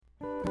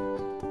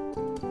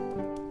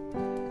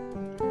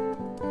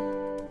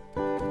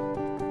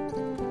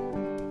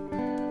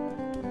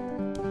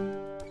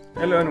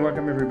Hello and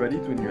welcome everybody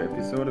to a new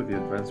episode of the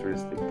Advanced Real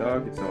Estate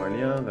Talk. It's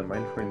Aurélien, the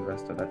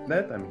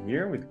mindfulinvestor.net. I'm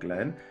here with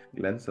Glenn,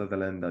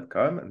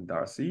 glensutherland.com, and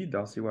Darcy,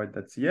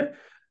 darcywhite.ca.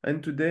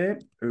 And today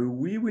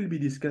we will be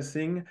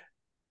discussing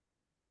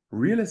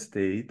real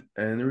estate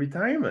and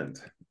retirement.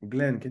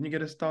 Glenn, can you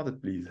get us started,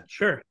 please?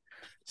 Sure.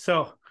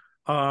 So,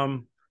 I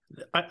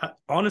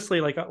honestly,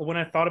 like when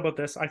I thought about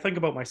this, I think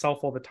about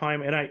myself all the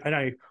time, and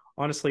I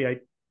honestly I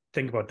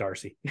think about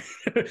Darcy.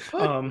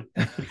 No,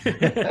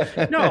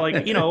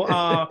 like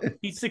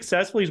he's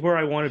successful, he's where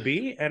I want to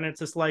be, and it's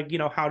just like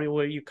how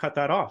do you cut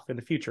that off in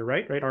the future,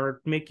 right?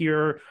 Or make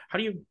how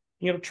do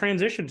you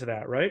transition to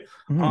that, right?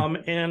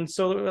 And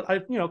so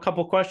a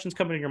couple of questions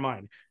come into your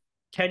mind.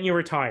 Can you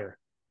retire?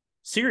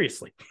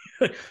 Seriously,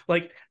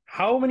 like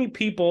how many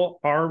people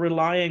are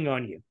relying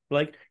on you?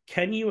 Like,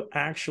 can you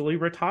actually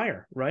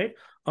retire, right?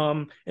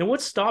 And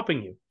what's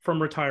stopping you from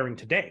retiring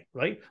today,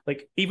 right?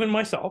 Like even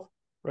myself,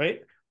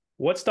 right?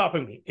 What's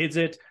stopping me? Is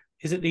it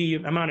the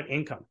amount of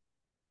income?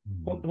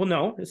 Well,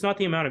 no, it's not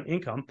the amount of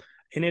income,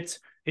 and it's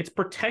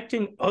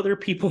protecting other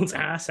people's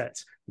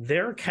assets,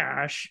 their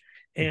cash,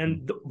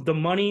 and the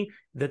money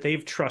that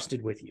they've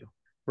trusted with you,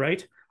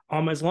 right?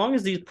 As long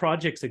as these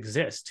projects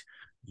exist,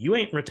 you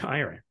ain't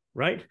retiring,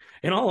 right?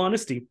 In all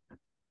honesty,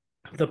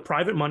 the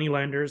private money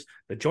lenders,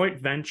 the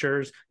joint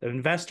ventures, the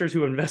investors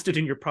who invested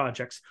in your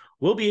projects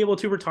will be able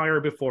to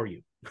retire before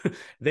you.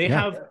 They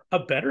have a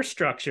better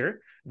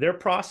structure. Their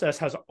process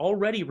has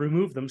already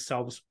removed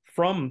themselves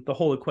from the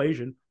whole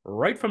equation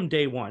right from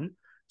day one.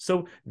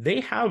 So they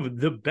have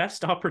the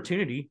best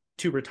opportunity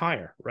to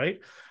retire,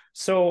 right?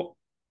 So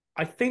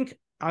I think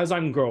as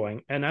I'm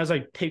growing and as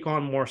I take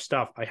on more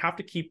stuff, I have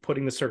to keep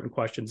putting the certain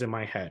questions in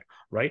my head,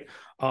 right?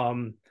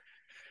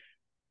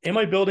 Am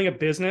I building a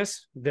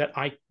business that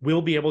I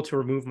will be able to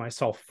remove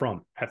myself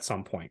from at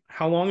some point?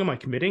 How long am I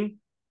committing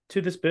to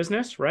this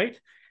business, right?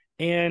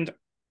 And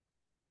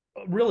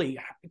really,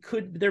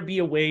 could there be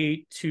a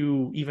way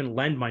to even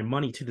lend my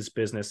money to this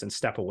business and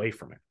step away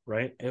from it,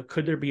 right?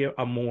 Could there be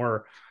a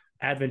more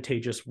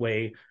advantageous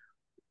way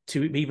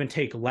to even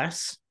take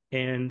less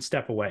and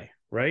step away,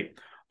 right?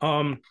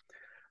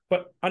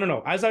 But I don't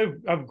know. As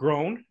I've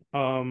grown,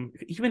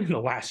 even in the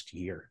last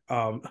year,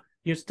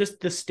 it's just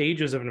the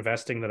stages of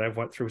investing that I've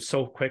went through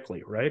so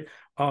quickly, right?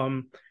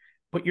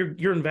 But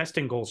your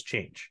investing goals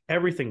change.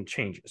 Everything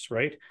changes,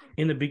 right?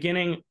 In the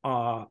beginning,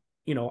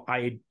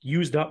 I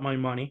used up my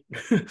money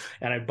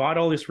and I bought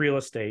all this real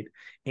estate,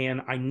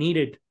 and I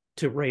needed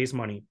to raise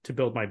money to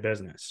build my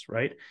business,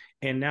 right?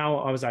 And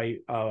now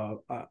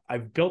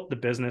I've built the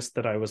business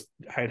that I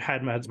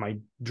had as my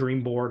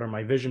dream board or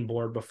my vision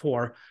board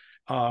before.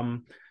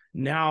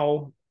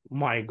 Now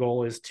my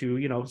goal is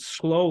to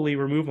slowly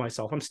remove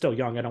myself. I'm still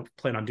young. I don't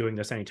plan on doing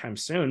this anytime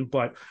soon,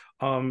 but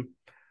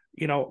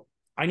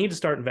I need to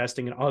start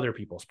investing in other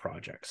people's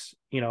projects.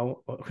 We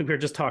were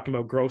just talking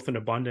about growth and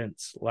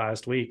abundance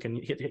last week, and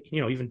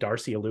even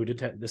Darcy alluded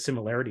to the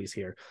similarities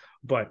here.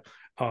 But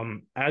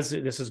as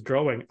this is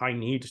growing, I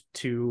need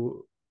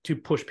to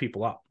push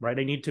people up, right?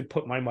 I need to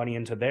put my money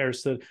into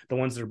theirs, so the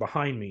ones that are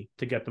behind me,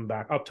 to get them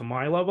back up to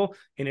my level,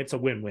 and it's a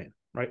win-win.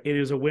 Right. It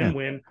is a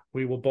win-win. Yeah.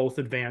 We will both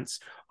advance.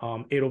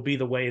 It'll be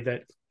the way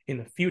that in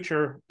the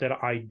future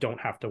that I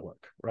don't have to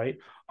work. Right.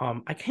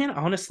 I can't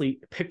honestly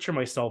picture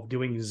myself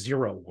doing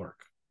zero work.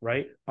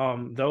 Right.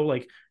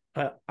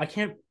 I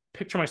can't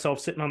picture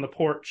myself sitting on the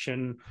porch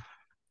and,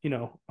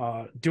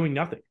 doing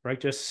nothing. Right.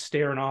 Just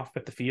staring off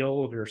at the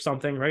field or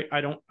something. Right.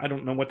 I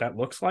don't know what that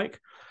looks like.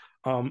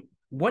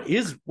 What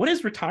is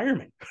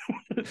retirement?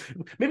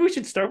 Maybe we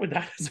should start with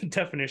that as a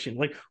definition.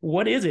 Like,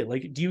 what is it?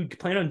 Like, do you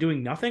plan on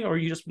doing nothing, or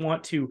you just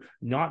want to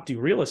not do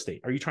real estate?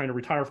 Are you trying to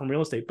retire from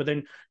real estate, but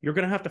then you're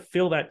going to have to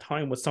fill that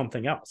time with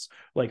something else?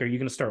 Like, are you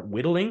going to start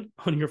whittling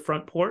on your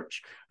front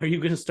porch? Are you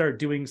going to start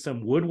doing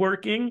some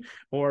woodworking,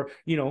 or,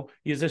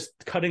 is this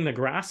cutting the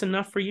grass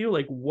enough for you?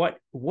 Like, what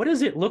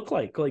does it look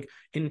like? Like,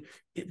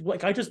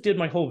 I just did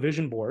my whole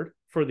vision board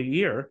for the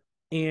year,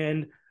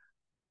 and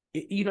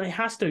you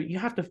have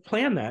to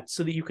plan that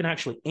so that you can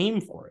actually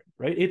aim for it,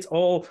 right? It's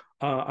all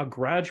a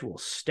gradual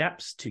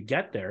steps to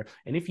get there.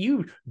 And if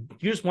you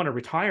just want to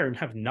retire and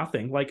have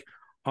nothing, like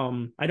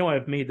I know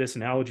I've made this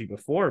analogy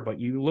before, but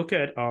you look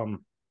at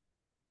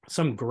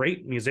some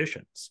great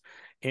musicians,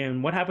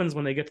 and what happens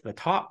when they get to the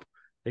top?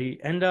 They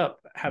end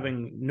up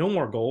having no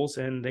more goals,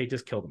 and they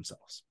just kill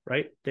themselves,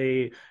 right?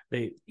 You're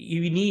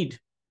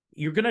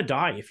going to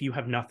die if you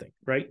have nothing,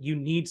 right? You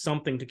need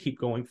something to keep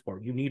going for.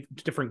 You need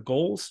different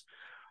goals.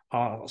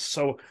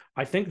 So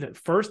I think that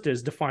first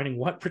is defining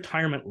what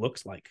retirement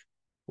looks like.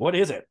 What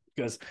is it?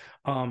 Because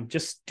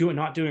just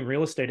not doing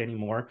real estate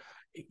anymore,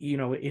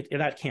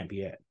 that can't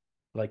be it.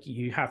 Like,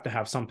 you have to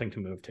have something to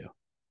move to.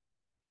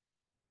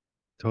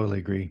 Totally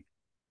agree.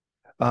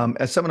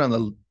 As someone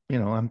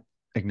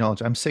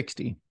I'm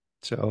 60.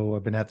 So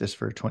I've been at this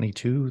for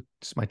 22.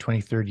 It's my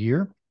 23rd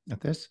year at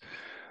this.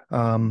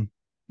 Glenn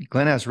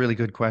has really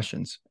good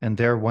questions, and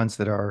they're ones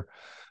that are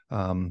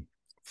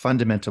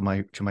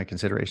fundamental to my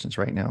considerations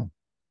right now.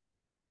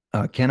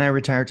 Can I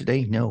retire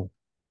today? No,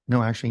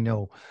 No, actually,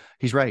 no.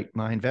 He's right.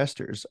 My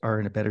investors are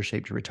in a better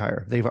shape to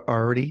retire. They've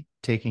already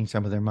taken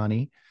some of their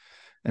money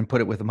and put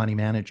it with a money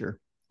manager,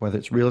 whether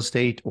it's real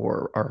estate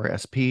or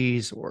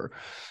RSPs or,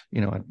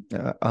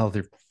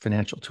 other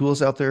financial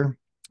tools out there.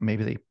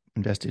 Maybe they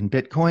invested in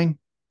Bitcoin.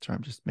 Sorry,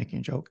 I'm just making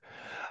a joke.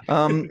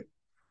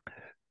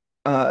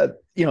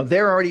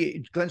 They're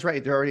already, Glenn's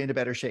right, they're already in a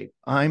better shape.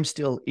 I'm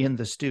still in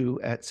the stew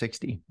at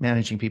 60,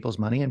 managing people's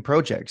money and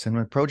projects. And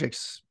when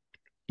projects,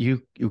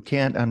 you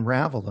can't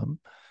unravel them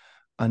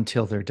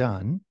until they're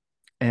done.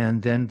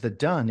 And then the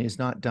done is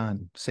not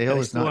done. Sale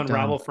is not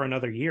unravel done for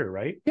another year,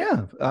 right?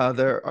 Yeah.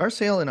 Our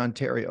sale in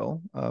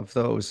Ontario of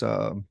those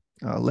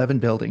 11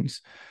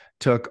 buildings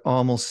took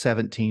almost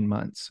 17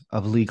 months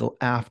of legal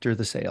after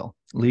the sale,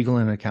 legal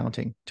and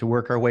accounting, to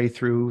work our way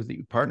through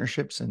the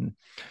partnerships and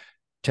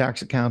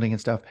tax accounting and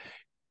stuff.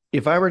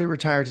 If I were to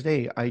retire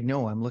today, I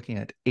know I'm looking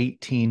at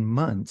 18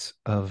 months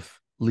of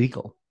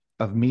legal,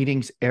 of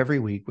meetings every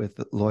week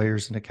with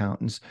lawyers and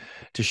accountants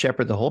to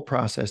shepherd the whole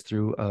process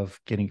through of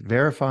getting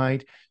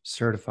verified,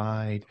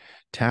 certified,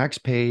 tax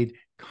paid,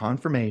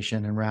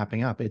 confirmation, and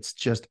wrapping up. It's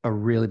just a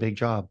really big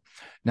job.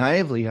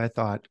 Naively, I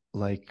thought,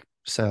 like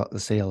the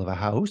sale of a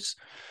house,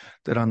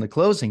 that on the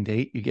closing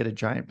date, you get a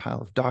giant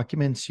pile of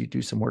documents, you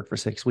do some work for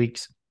 6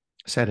 weeks,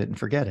 set it and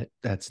forget it.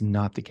 That's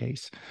not the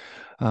case.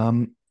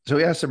 So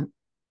we have some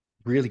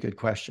really good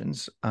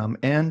questions.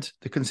 And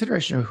the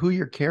consideration of who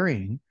you're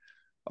carrying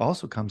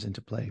also comes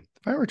into play.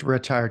 If I were to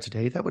retire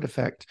today, that would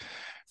affect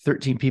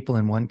 13 people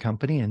in one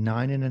company and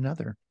 9 in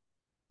another.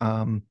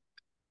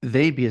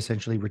 They'd be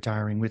essentially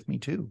retiring with me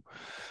too.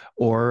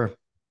 Or,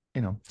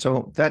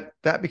 so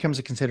that becomes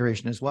a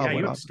consideration as well. Yeah, what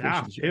you have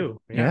staff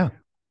too. Yeah.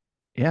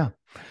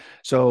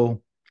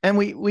 So, and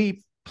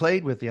we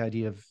played with the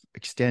idea of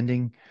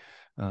extending,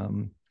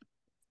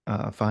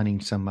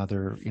 finding some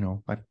other,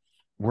 I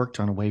worked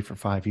on a way for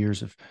 5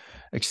 years of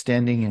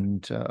extending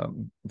and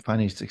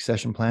finding a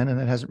succession plan, and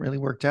that hasn't really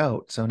worked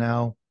out. So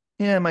now,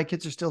 my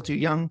kids are still too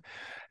young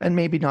and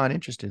maybe not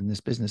interested in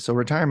this business. So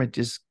retirement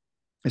is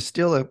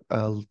still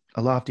a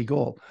lofty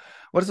goal.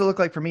 What does it look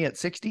like for me at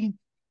 60?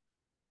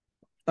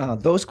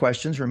 Those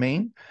questions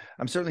remain.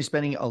 I'm certainly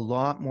spending a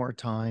lot more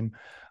time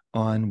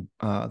on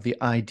the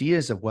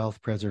ideas of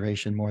wealth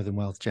preservation more than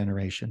wealth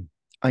generation.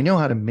 I know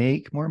how to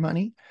make more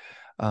money.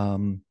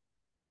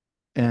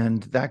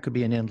 And that could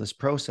be an endless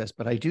process,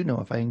 but I do know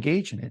if I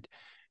engage in it,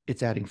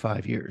 it's adding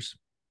 5 years.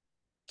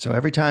 So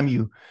every time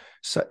you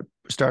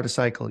start a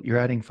cycle, you're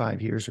adding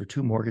 5 years or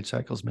 2 mortgage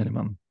cycles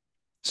minimum.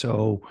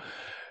 So,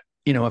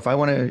 if I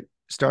want to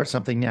start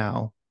something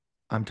now,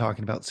 I'm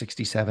talking about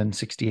 67,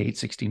 68,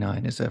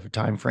 69 as a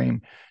time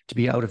frame to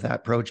be out of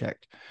that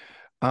project.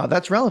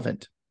 That's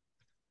relevant.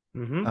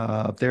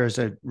 Mm-hmm. There's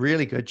a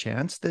really good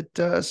chance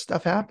that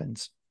stuff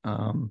happens.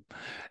 And,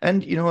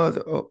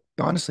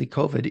 honestly,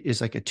 COVID is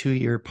like a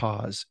 2-year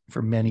pause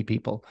for many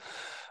people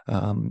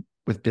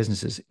with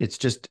businesses. It's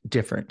just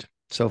different.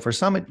 So for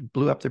some, it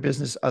blew up their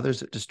business.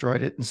 Others, it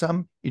destroyed it. And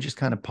some, you just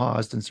kind of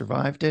paused and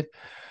survived it.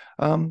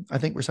 I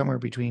think we're somewhere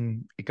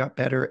between it got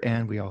better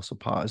and we also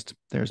paused.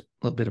 There's a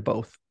little bit of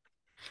both.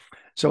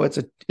 So it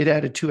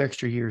added 2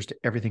 extra years to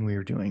everything we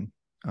were doing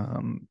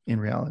in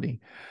reality.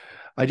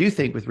 I do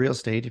think with real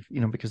estate,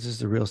 because this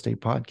is a real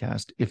estate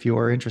podcast, if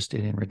you're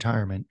interested in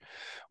retirement,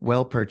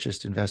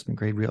 well-purchased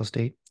investment-grade real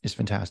estate is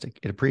fantastic.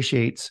 It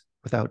appreciates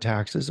without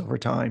taxes over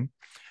time.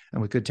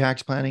 And with good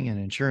tax planning and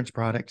insurance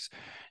products,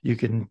 you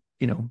can,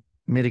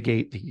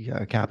 mitigate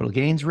the capital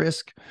gains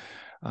risk.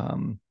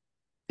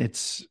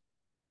 It's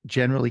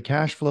generally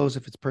cash flows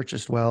if it's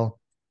purchased well.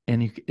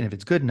 And if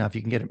it's good enough,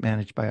 you can get it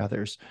managed by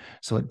others.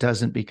 So it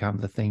doesn't become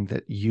the thing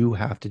that you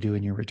have to do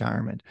in your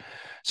retirement.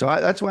 So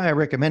that's why I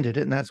recommended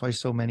it. And that's why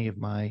so many of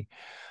my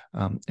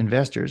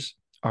investors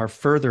are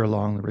further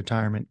along the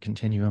retirement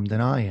continuum than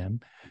I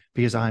am,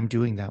 because I'm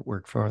doing that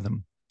work for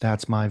them.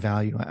 That's my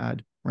value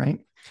add, right?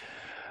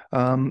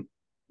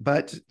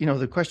 But,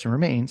 the question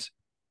remains,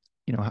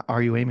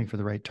 are you aiming for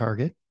the right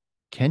target?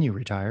 Can you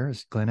retire,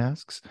 as Glenn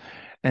asks?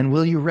 And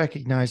will you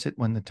recognize it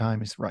when the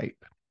time is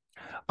ripe?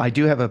 I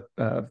do have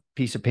a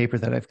piece of paper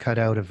that I've cut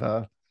out of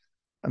a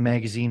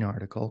magazine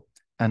article,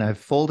 and I've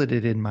folded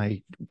it in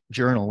my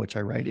journal, which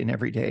I write in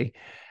every day,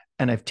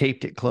 and I've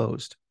taped it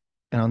closed.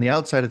 And on the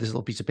outside of this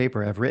little piece of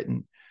paper, I've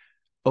written,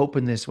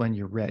 open this when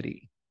you're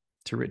ready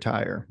to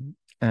retire.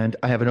 And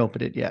I haven't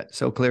opened it yet.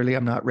 So clearly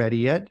I'm not ready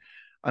yet.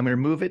 I'm going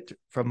to move it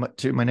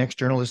to my next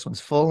journal. This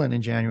one's full. And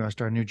in January, I'll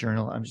start a new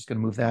journal. I'm just going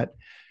to move that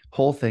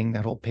whole thing,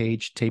 that whole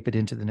page, tape it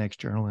into the next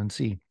journal and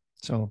see.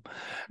 So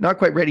not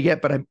quite ready yet,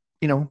 but I'm,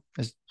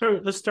 So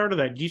let's start with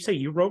that. Did you say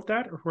you wrote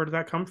that, or where did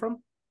that come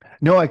from?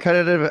 No, I cut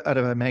it out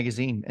of a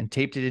magazine and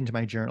taped it into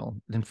my journal,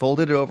 then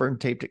folded it over and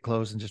taped it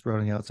closed and just wrote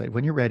on the outside,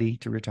 when you're ready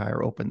to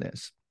retire, open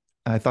this.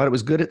 I thought it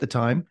was good at the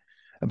time,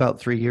 about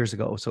 3 years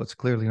ago. So it's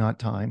clearly not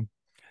time.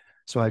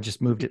 So I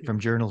just moved it from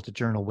journal to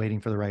journal,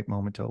 waiting for the right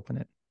moment to open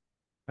it.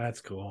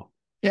 That's cool.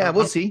 Yeah,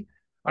 we'll see.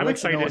 I'm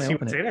excited to see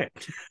what's in it.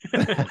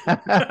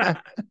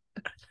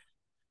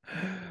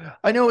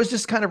 I know, it's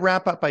just kind of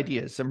wrap up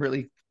ideas, some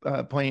really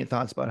poignant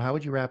thoughts about how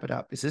would you wrap it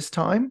up? Is this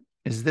time?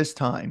 is this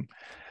time.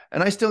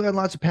 And I still got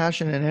lots of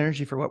passion and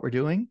energy for what we're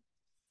doing.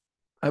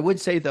 I would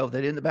say, though,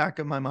 that in the back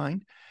of my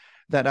mind,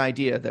 that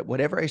idea that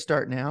whatever I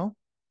start now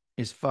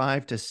is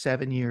 5 to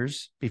 7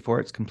 years before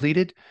it's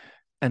completed,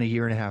 and a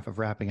year and a half of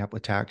wrapping up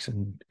with tax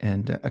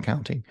and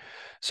accounting.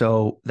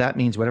 So that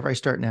means whatever I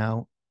start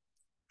now,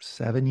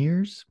 7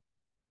 years.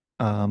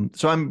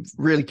 So I'm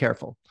really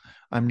careful.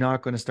 I'm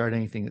not going to start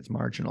anything that's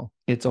marginal.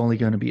 It's only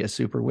going to be a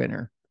super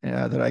winner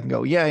that I can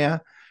go, yeah,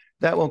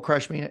 that won't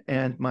crush me.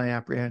 And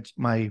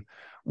my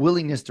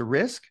willingness to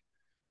risk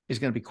is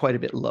going to be quite a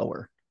bit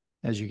lower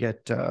as you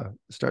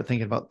start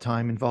thinking about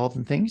time involved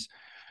in things.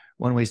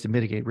 One way to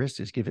mitigate risk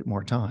is give it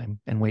more time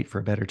and wait for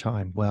a better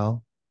time.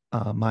 Well,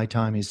 my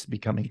time is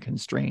becoming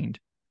constrained,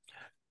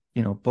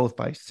 both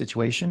by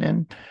situation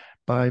and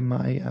by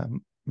my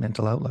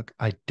mental outlook.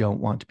 I don't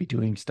want to be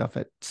doing stuff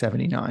at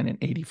 79 and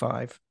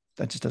 85.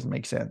 That just doesn't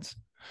make sense.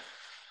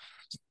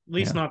 At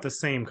least not the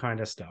same kind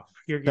of stuff.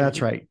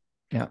 That's right.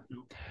 Yeah.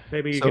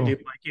 Maybe you could do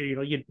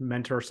like, you'd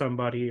mentor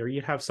somebody, or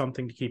you'd have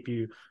something to keep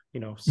you,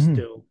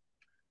 still.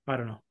 I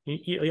don't know.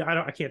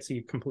 I can't see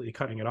you completely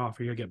cutting it off,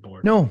 or you'll get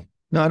bored. No,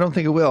 I don't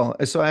think it will.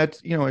 So I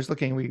was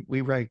looking,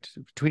 we write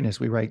between us,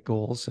 we write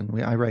goals,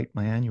 and I write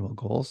my annual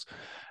goals,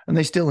 and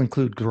they still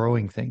include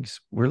growing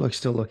things. We're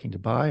still looking to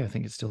buy. I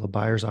think it's still a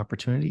buyer's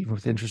opportunity, even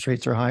with interest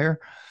rates are higher.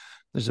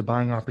 There's a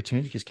buying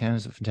opportunity because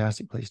Canada's a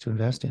fantastic place to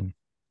invest in.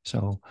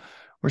 So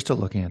we're still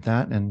looking at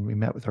that. And we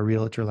met with our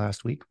realtor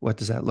last week. What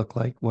does that look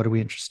like? What are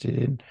we interested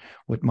in?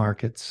 What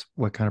markets?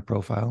 What kind of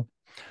profile?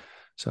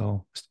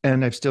 So,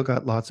 and I've still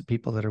got lots of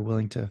people that are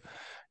willing to,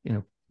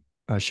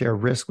 share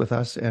risk with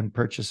us and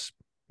purchase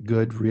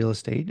good real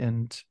estate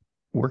and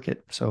work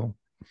it. So,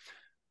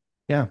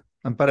 yeah,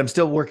 but I'm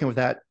still working with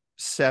that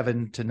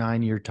 7 to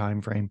 9 year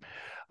time frame.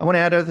 I want to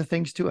add other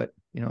things to it,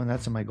 and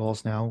that's in my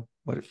goals now.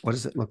 What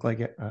does it look like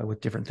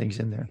with different things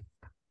in there?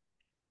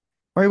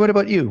 All right, what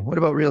about you? What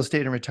about real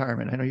estate and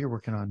retirement? I know you're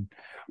working on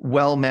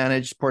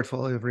well-managed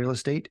portfolio of real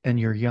estate, and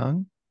you're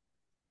young.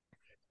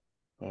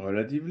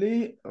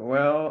 Relatively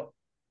well.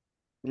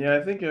 Yeah,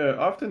 I think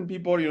often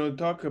people,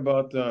 talk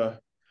about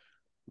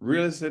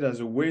real estate as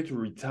a way to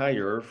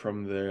retire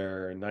from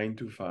their 9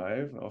 to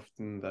 5.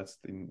 Often that's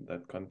in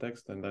that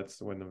context, and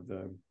that's one of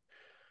the.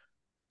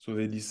 So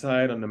they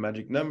decide on the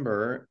magic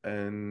number,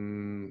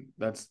 and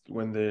that's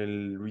when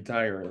they'll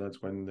retire.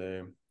 That's when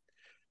they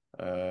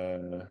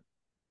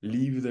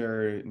leave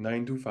their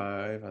 9 to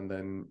 5, and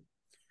then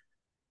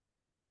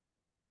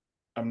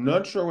I'm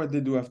not sure what they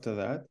do after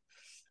that.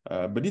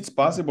 But it's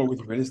possible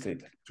with real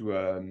estate to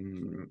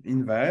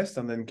invest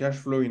and then cash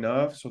flow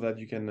enough so that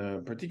you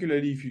can,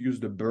 particularly if you use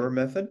the BRRRR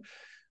method,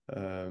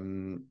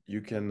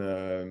 you can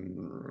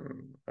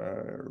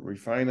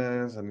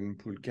refinance and then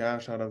pull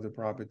cash out of the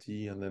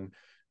property and then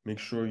make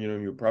sure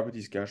your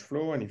property's cash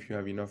flow. And if you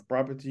have enough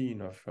property,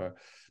 enough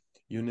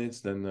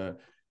units, then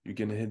you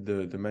can hit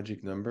the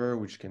magic number,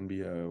 which can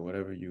be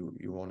whatever you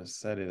want to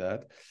set it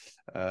at.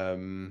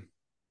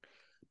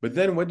 But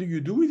then what do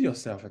you do with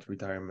yourself at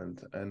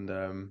retirement? And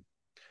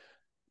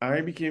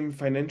I became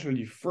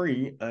financially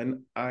free,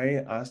 and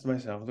I asked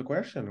myself the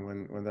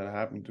question when that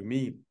happened to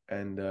me.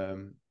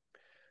 And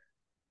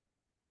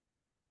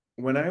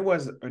when I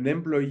was an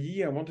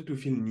employee, I wanted to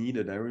feel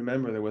needed. I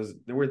remember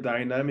there were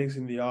dynamics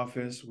in the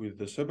office with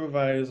the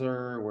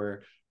supervisor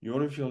where you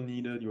want to feel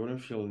needed, you want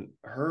to feel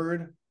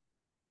heard.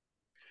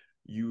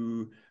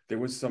 There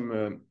was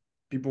some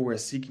people were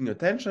seeking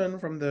attention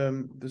from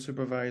the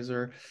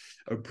supervisor,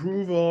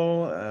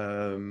 approval.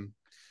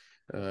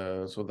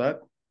 So that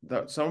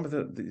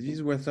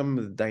these were some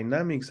of the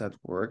dynamics at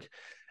work,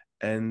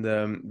 and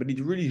but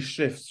it really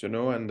shifts,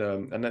 and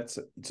it's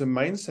a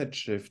mindset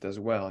shift as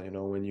well.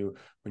 When you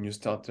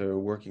start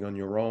working on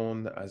your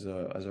own as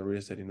a real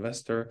estate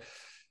investor.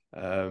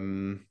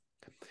 And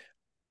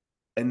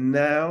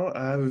now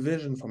I have a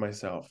vision for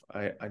myself.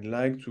 I'd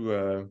like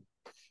to.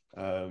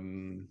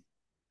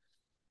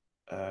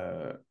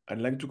 I'd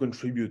like to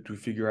contribute to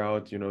figure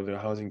out, the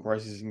housing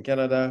crisis in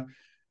Canada,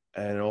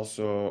 and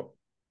also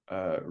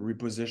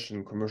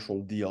reposition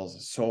commercial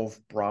deals, solve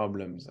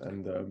problems,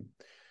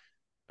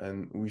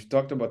 and we've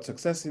talked about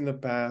success in the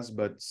past,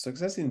 but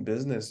success in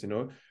business,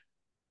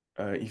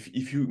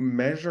 if you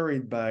measure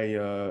it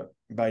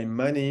by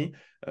money,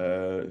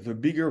 the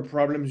bigger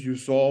problems you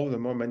solve, the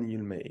more money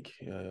you'll make.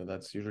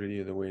 That's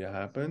usually the way it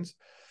happens.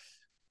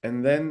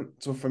 And then,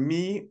 so for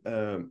me,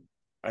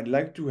 I'd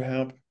like to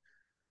help.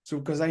 So,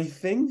 because I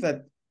think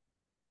that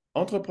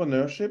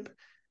entrepreneurship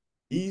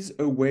is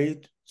a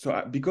way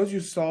because you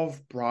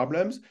solve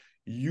problems,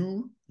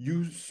 you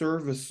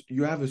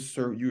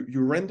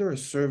render a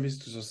service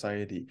to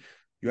society.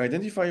 You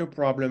identify your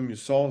problem, you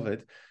solve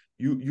it,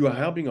 you are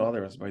helping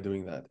others by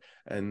doing that.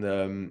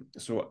 And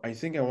so I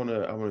think I want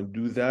to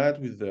do that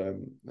with the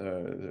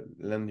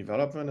land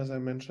development, as I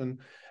mentioned,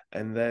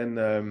 and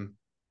then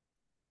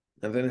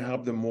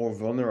help the more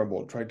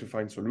vulnerable, try to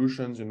find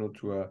solutions,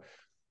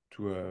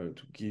 to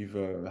give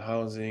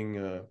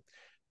housing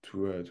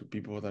to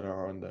people that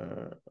are on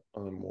the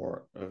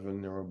more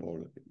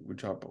vulnerable,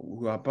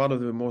 who are part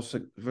of the most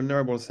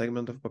vulnerable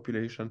segment of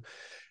population.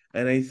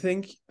 And I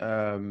think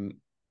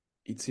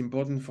it's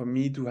important for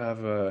me to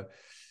have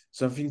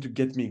something to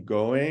get me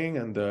going,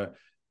 and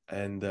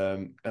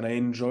I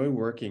enjoy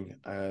working.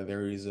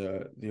 There is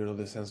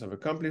the sense of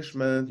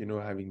accomplishment,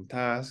 having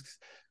tasks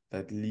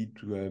that lead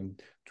to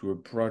a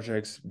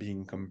projects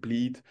being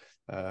complete.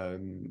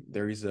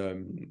 There is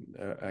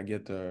I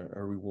get a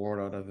reward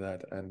out of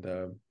that, and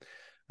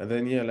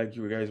then like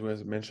you guys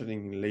was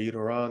mentioning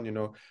later on,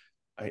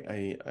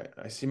 I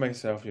see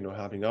myself,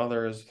 having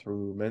others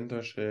through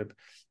mentorship,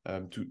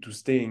 to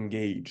stay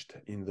engaged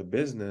in the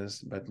business,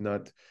 but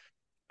not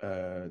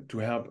to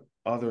help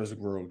others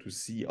grow, to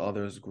see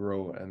others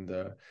grow, and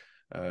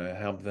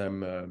help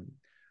them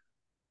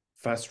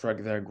fast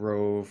track their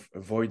growth,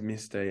 avoid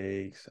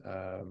mistakes.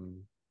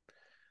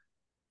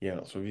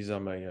 So these are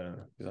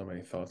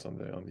my thoughts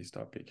on this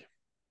topic.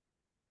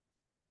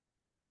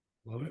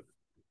 Love it.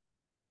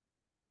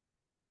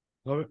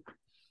 Love it.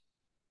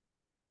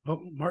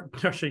 Oh,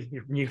 Mark, actually,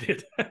 you're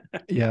muted.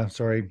 Yeah,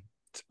 sorry.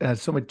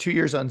 So with 2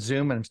 years on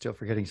Zoom, and I'm still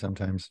forgetting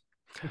sometimes.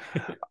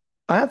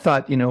 I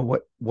thought,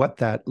 what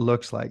that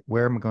looks like,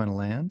 where am I going to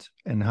land,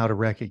 and how to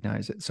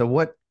recognize it. So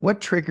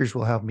what triggers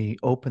will help me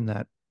open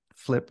that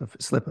slip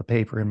of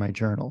paper in my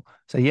journal?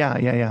 Say,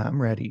 yeah,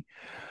 I'm ready.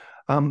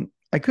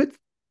 I could,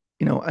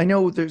 I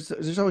know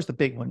there's always the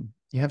big one.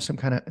 You have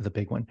the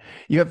big one.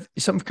 You have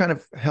some kind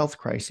of health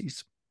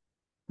crises,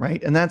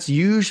 right? And that's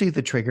usually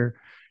the trigger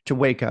to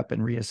wake up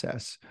and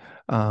reassess.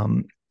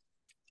 God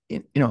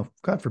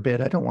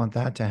forbid, I don't want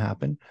that to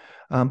happen.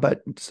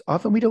 But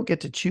often we don't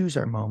get to choose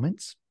our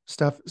moments.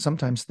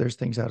 Sometimes there's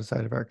things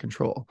outside of our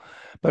control.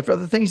 But for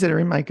the things that are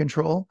in my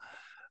control,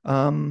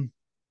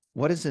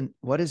 what is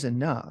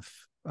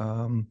enough?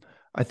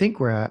 I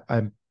think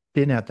I've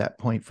been at that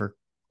point for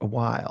a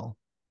while.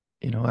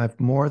 I have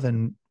more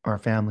than our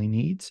family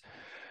needs.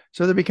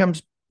 So there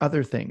becomes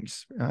other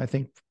things. I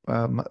think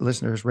regular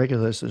listeners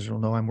will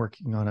know I'm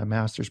working on a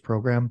master's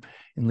program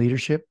in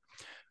leadership.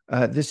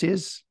 This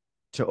is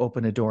to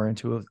open a door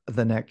into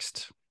the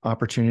next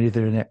opportunity,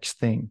 the next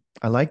thing.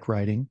 I like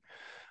writing.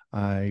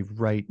 I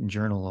write and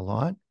journal a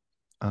lot.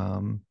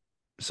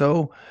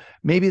 So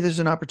maybe there's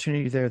an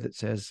opportunity there that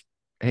says,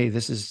 hey,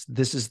 this is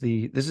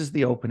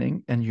the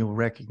opening, and you'll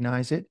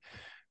recognize it.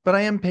 But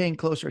I am paying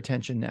closer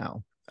attention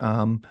now.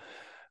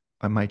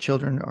 My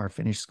children are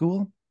finished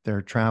school.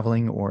 They're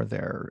traveling or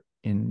they're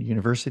in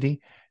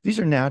university. These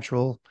are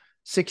natural.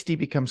 60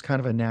 becomes kind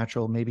of a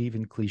natural, maybe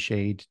even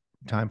cliched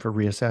time for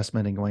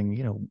reassessment and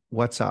going,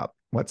 what's up?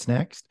 What's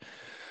next?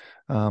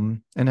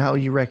 And how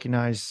you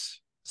recognize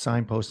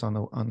signposts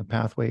on the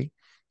pathway.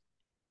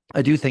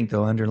 I do think,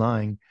 though,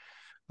 underlying,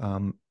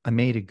 I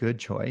made a good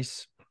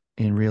choice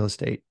in real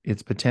estate.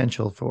 Its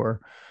potential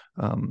for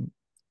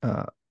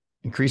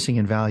increasing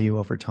in value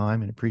over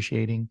time and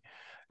appreciating.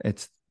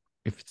 If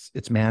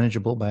it's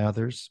manageable by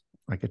others,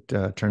 I could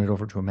turn it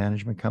over to a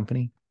management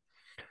company.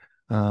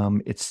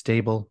 It's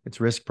stable. Its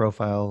risk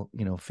profile,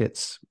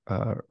 fits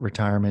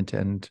retirement,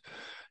 and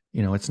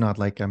it's not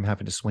like I'm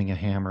having to swing a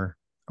hammer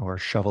or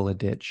shovel a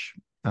ditch,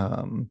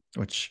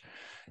 which,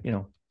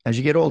 as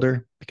you get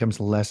older, becomes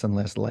less and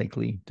less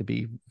likely to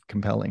be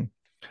compelling.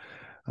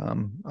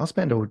 I'll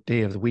spend a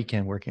day of the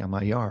weekend working on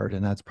my yard,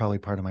 and that's probably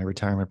part of my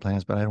retirement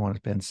plans, but I don't want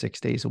to spend 6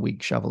 days a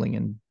week shoveling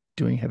and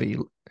doing heavy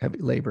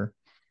labor.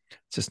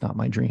 It's just not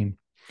my dream.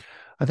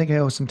 I think I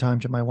owe some time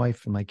to my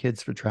wife and my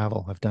kids for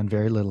travel. I've done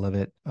very little of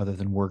it other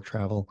than work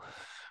travel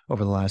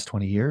over the last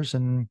 20 years.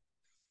 And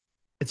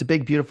it's a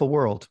big, beautiful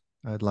world.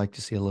 I'd like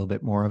to see a little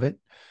bit more of it.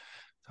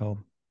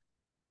 So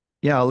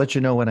yeah, I'll let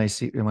you know when I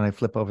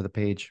flip over the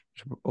page,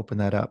 open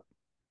that up.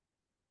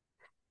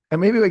 And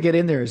maybe what I get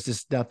in there is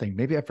just nothing.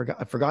 Maybe I've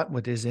forgotten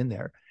what is in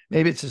there.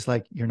 Maybe it's just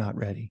like, you're not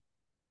ready.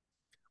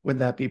 Wouldn't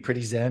that be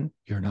pretty zen?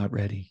 You're not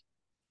ready.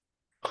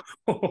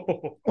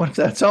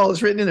 That's all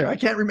that's written in there. I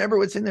can't remember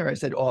what's in there. I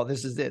said, oh,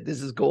 this is it.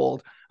 This is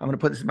gold. I'm going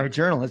to put this in my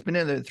journal. It's been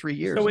in there 3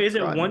 years. So is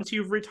it once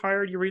you've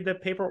retired, you read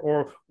that paper,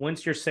 or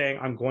once you're saying,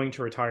 I'm going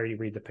to retire, you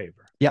read the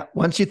paper? Yeah.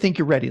 Once you think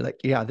you're ready, like,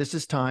 yeah, this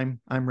is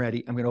time. I'm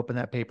ready. I'm going to open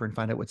that paper and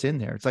find out what's in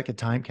there. It's like a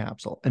time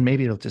capsule. And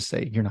maybe it'll just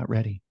say, you're not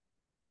ready.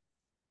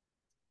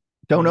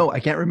 Don't know. I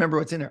can't remember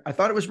what's in there. I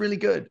thought it was really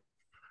good.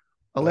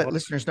 I'll let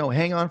listeners know.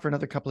 Hang on for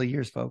another couple of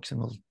years, folks,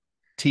 and we'll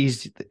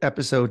tease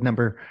episode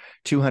number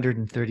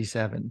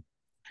 237.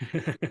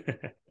 Yeah.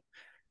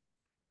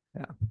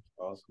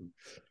 Awesome.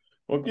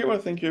 Okay, well,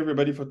 thank you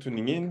everybody for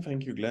tuning in.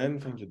 Thank you, Glenn.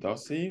 Thank you,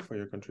 Darcy, for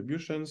your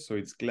contributions. So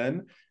it's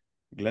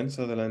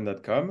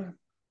glensutherland.com.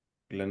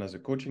 Glenn has a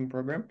coaching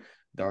program.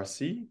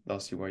 Darcy,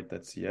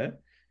 darcywhite.ca.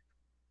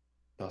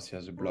 Darcy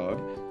has a blog.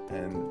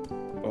 And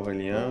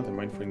Aurélien,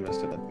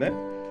 themindfulinvestor.net.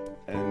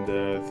 And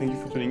thank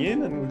you for tuning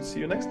in, and we'll see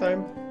you next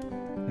time.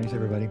 Thanks,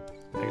 everybody.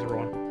 Thanks,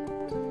 everyone.